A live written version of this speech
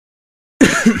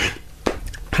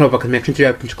Hello, welcome back to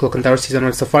Cloak and Dagger season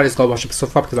 1 so far. Let's go watch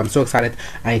episode 4 because I'm so excited.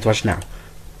 I need to watch now.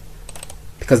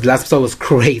 Because the last episode was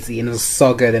crazy and it was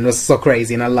so good and it was so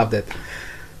crazy and I loved it.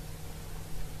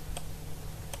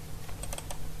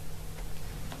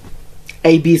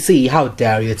 ABC, how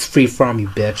dare you? It's free from you,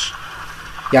 bitch.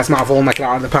 Yes, Marvel, like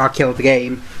the power killed the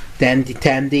game. Then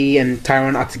Tandy and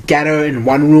Tyrone are together in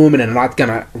one room and they're not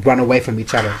gonna run away from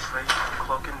each other.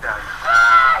 Cloak and Dagger.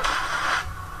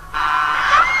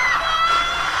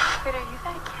 Wait, are you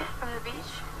that kid from the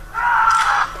beach?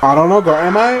 I don't know, girl,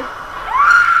 am I? You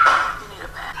need a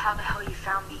bed. How the hell you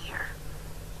found me here?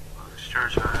 Well, this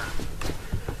church I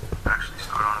actually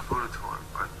started on a Buddha tour,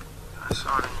 but I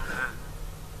saw it in your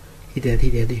head. He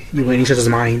did. You were in each other's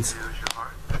minds. It was your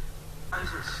heart. Why is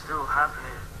it still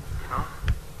happening, you know?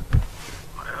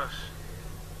 Why us?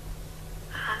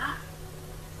 I don't know.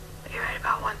 But you're right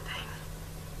about one thing.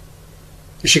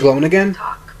 Is she glowing again?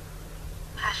 Talk.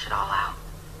 Hash it all out.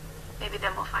 Maybe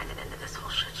then we'll find an end to this whole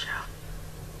shit show.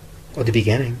 Or the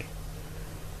beginning.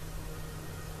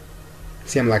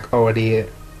 See, I'm like already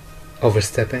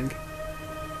overstepping.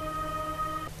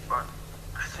 But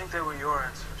I think they were your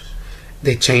answers.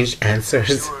 They changed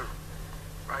answers. You were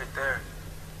right there.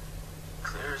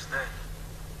 Clear as day.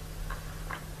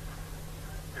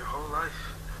 Your whole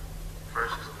life.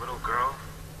 First as a little girl,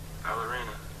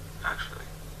 ballerina, actually.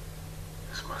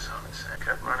 This must sound insane.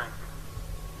 Kept running.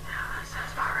 Yeah, that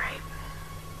sounds about right.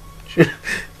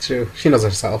 True. She knows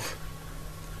herself.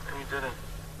 And you didn't.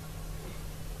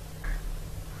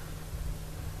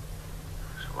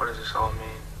 So what does this all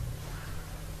mean?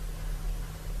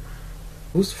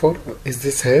 Whose photo? Is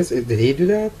this his? Did he do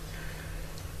that?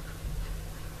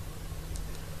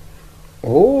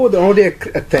 Oh, they're already a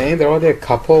thing. They're already a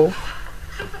couple.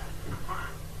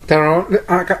 Tyrone,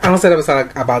 I don't say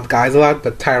that about guys a lot,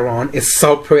 but Tyrone is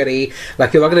so pretty.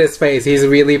 Like, you look at his face, he's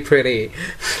really pretty.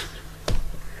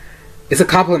 It's a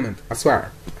compliment, I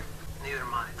swear. Neither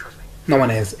am I, trust me. No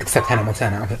one is, except Hannah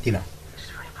Montana, but, you know. It's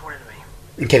very important to me.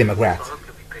 And Katie I McGrath, hope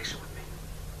you'll be patient with me.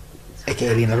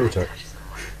 aka Lena Luthor. Touch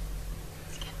someone.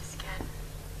 Skin to skin.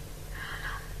 I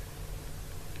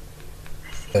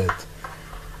don't know. I see. But,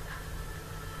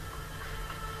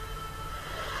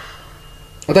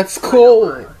 oh, that's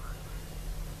cool!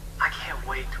 I can't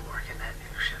wait to work in that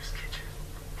new chef's kitchen.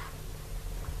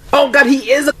 Oh god,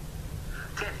 he is a—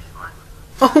 Danny, what?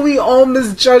 Oh, we all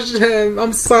misjudged him.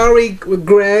 I'm sorry,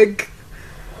 Greg.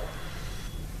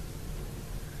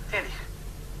 Danny,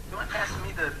 you mind passing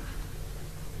me the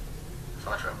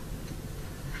cilantro?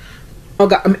 Oh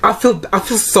god, I mean, I feel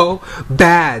so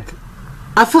bad.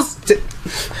 I feel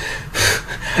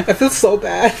so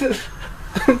bad.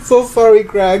 I'm so sorry,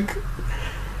 Greg.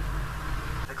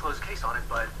 They closed case on it,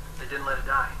 but they didn't let it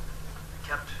die. They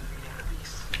kept feeding the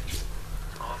beast.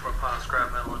 All for a pile of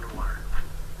scrap metal underwater.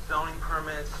 Zoning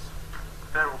permits,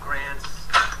 federal grants.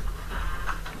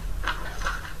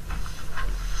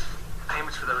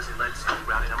 Payments for those, they led to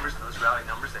rally numbers, and those rally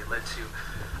numbers, they led to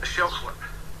a shell corp.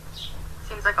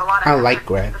 Seems like a lot of I effort like to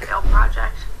Greg. the failed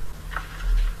project.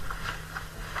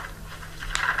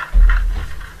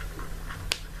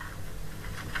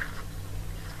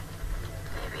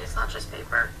 Maybe it's not just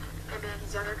paper. Maybe like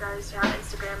these other guys who have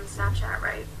Instagram and Snapchat,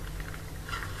 right?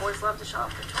 Boys love to show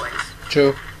off their toys.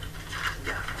 True.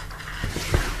 Yeah.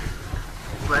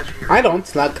 Glad you're here. I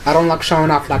don't like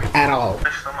showing off like at all.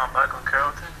 Pictures on my bike on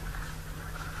Carrollton?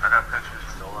 I got pictures.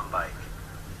 Stolen bike.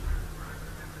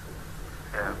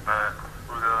 Yeah, but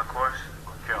who's the course?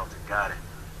 On Carrollton, got it.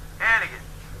 Hannigan.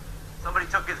 Somebody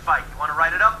took his bike. You want to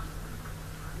write it up?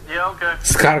 Yeah, okay.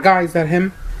 Scar guy, is that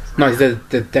him? No, he's the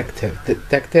detective.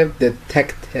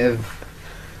 Detective.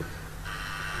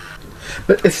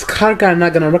 But is Scar guy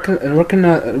not gonna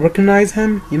recognize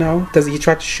him? You know, does he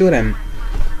try to shoot him?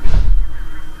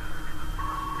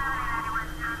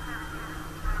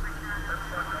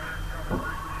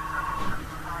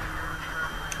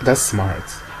 That's smart.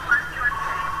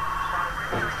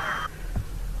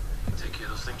 Take care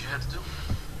of those things you had to do.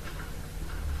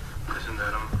 Listen,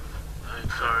 Dad, I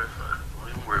ain't sorry if I don't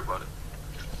even worry about it.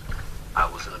 I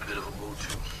was in a bit of a mood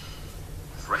too.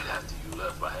 Right after you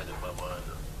left, I had in my mind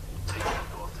to take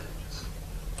you off the edges.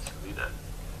 See that?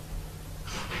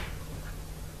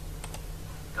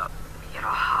 You get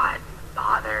all hot,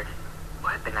 bothered,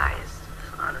 weaponized.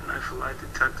 If I had a knife of light,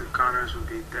 Detective Connors would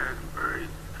be dead and buried.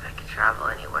 If I could travel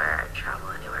anywhere, I'd travel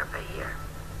anywhere but here.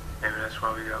 Maybe that's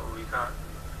why we got what we got.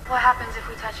 What happens if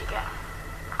we touch again?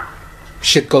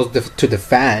 Shit goes to the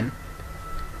fan.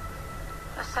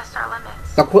 Let's test our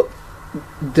limits. Like what?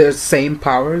 The same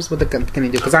powers? What can he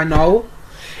do? Because I know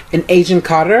in Agent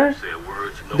Carter, Say a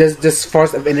word, you know. there's this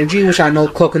force of energy, which I know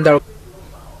Cloak and Dagger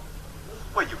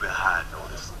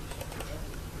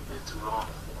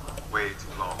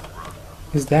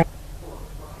Is that?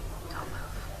 Don't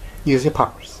move. Use your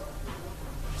powers.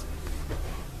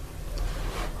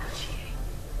 No cheating.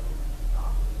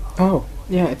 Oh,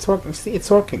 yeah, it's working. See,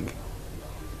 it's working.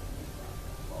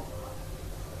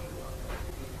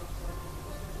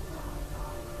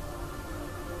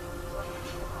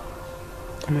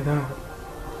 Oh my god.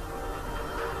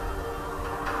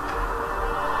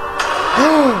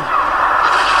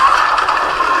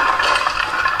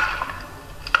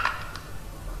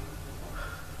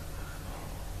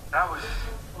 That was...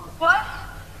 What?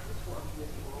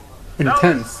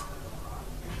 Intense.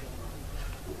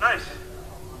 nice.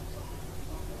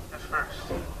 That's first.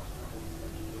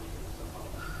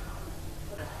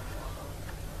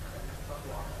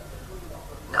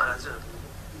 No, that's a...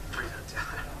 3 times, yeah.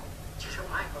 She's your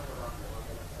wife.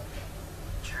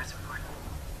 Sure, it's important.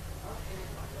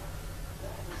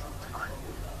 Fine.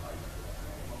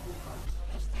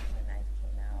 The knife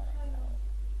came out, I felt,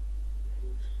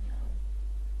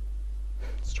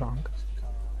 Strong.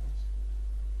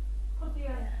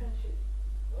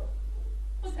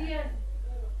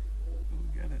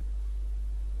 Get it.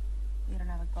 you don't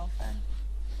have a girlfriend?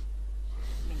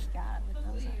 I mean, you got with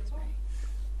those eyes, right?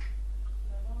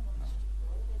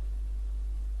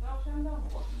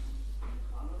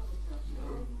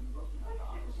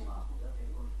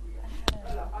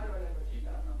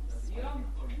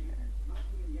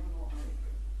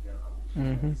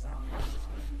 Mm-hmm. Because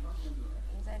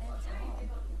I didn't tell him.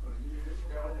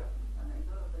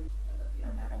 No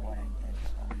matter what I did,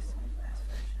 it's always my best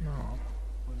version. No.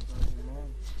 What about your mom?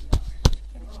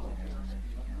 Getting better and live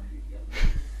together.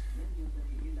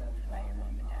 What about your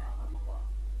mom and dad?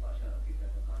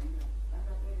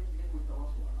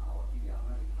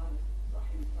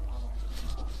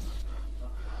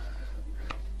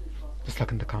 Just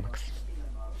like in the comics.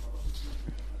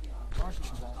 That's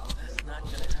not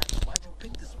gonna happen. Why'd you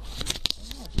pick this one?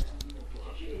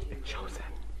 It shows it.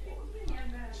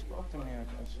 Spoke to me, I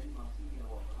guess.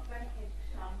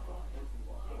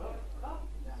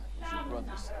 It's your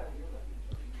brother's.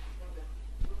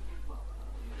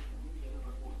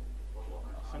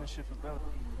 I'll finish it for Bella.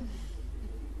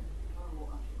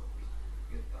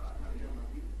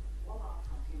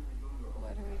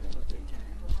 What are we gonna do,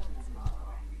 Jeremy?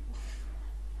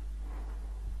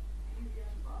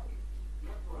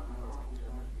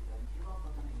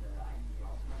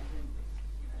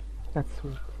 That's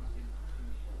sweet.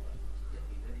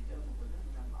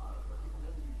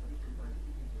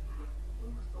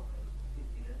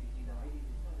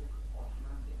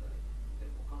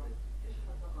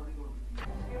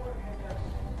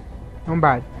 Not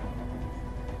bad.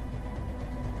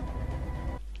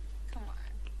 Come on.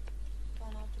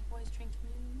 Don't all the boys drink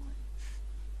communion wine?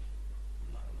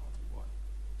 I'm not an altar boy.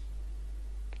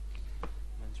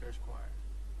 I'm in church choir.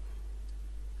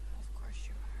 Of course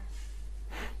you are.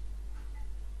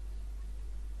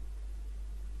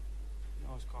 You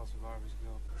know it's called Survivor's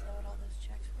Guild. Is that what all those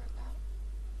checks were about?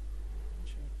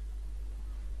 Sure.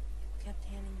 You kept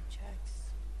handing you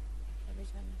checks every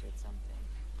time you did something.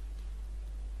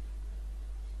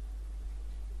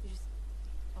 You just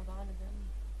held on to them.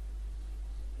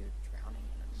 You're drowning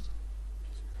in them.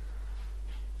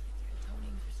 You're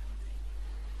atoning for something.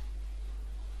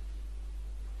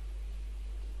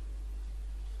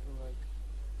 Feel like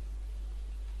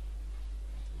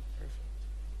to be perfect.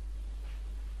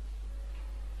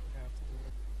 You have to do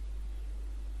it.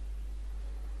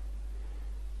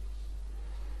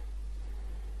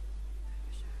 I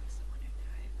wish I was the one who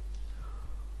died.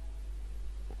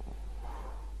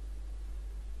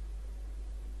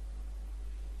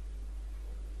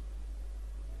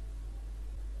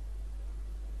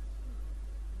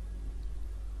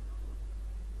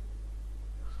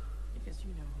 Because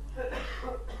you know who I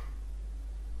am.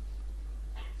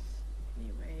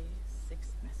 Anyway,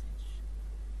 sixth message.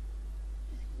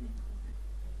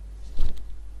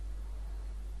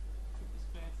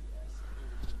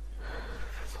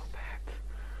 So bad.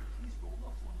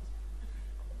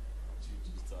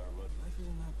 Life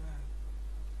isn't that bad.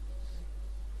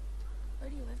 Where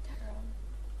do you live, Tyrone?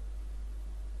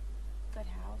 Good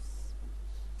house,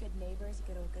 good neighbors,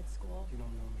 you go to a good school. You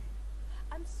don't know me.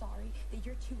 I'm sorry that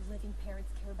your two living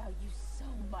parents care about you so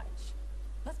much.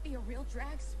 Must be a real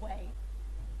drag sway.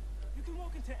 You can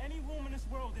walk into any room in this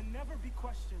world and never be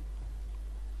questioned.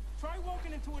 Try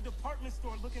walking into a department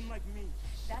store looking like me.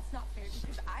 That's not fair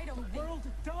because I don't The think... world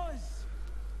does.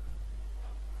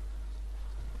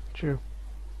 True.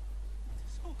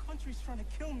 This whole country's trying to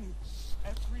kill me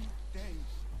every day.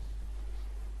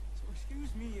 So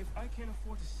excuse me if I can't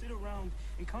afford to sit around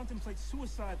and contemplate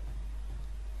suicide.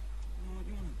 You know what?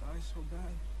 You want to die so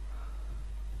bad.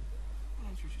 Why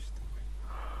don't you just do it?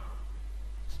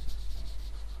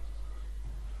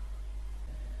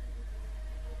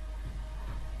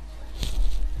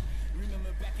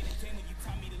 Remember back in the day when you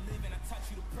taught me to live and I taught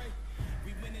you to pray.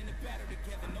 We went in the battle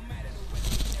together, no matter the weather,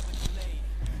 we never delayed.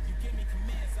 You gave me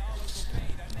commands, I always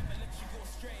obeyed. I never let you go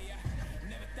astray. I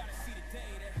never thought I'd see the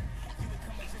day that you would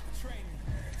come and just betray me.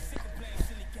 Sick of playing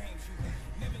silly games, you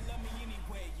never loved me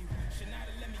anyway. You should not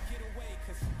have let me get away,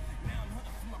 cause now I'm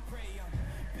hunting for my prey. I'm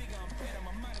bigger, I'm better,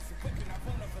 my mind is a weapon. I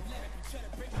won't ever let it. You try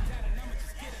to break me down and I'ma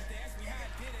just get it. They ask me how I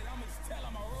did it, I'ma just tell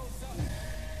them I rose up.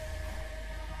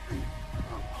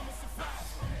 I'ma survive.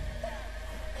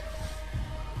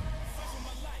 Fight for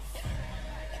my life.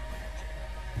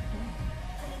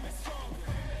 Coming back stronger.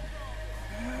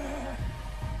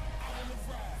 I wanna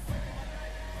rise.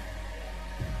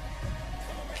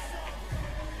 Coming back stronger.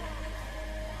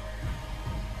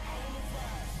 I wanna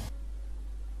rise.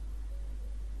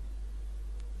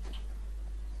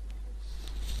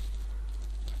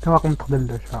 تواكم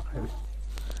متقبل شاقي.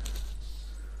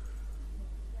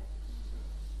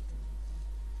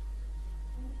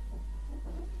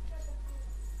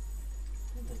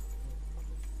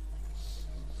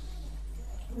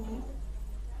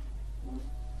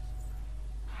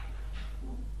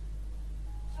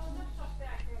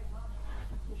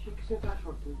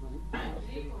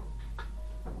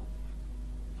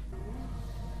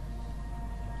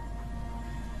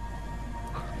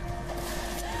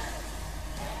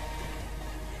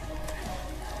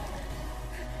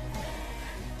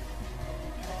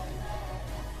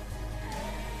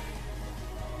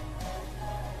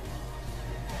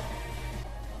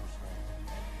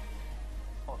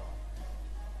 Hold on.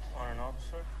 Warrant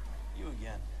officer? You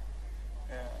again.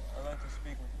 Yeah, I'd like to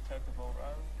speak with Detective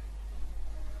O'Reilly.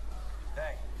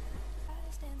 Hey.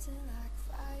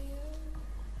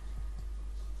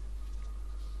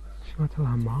 She went to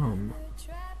her mom.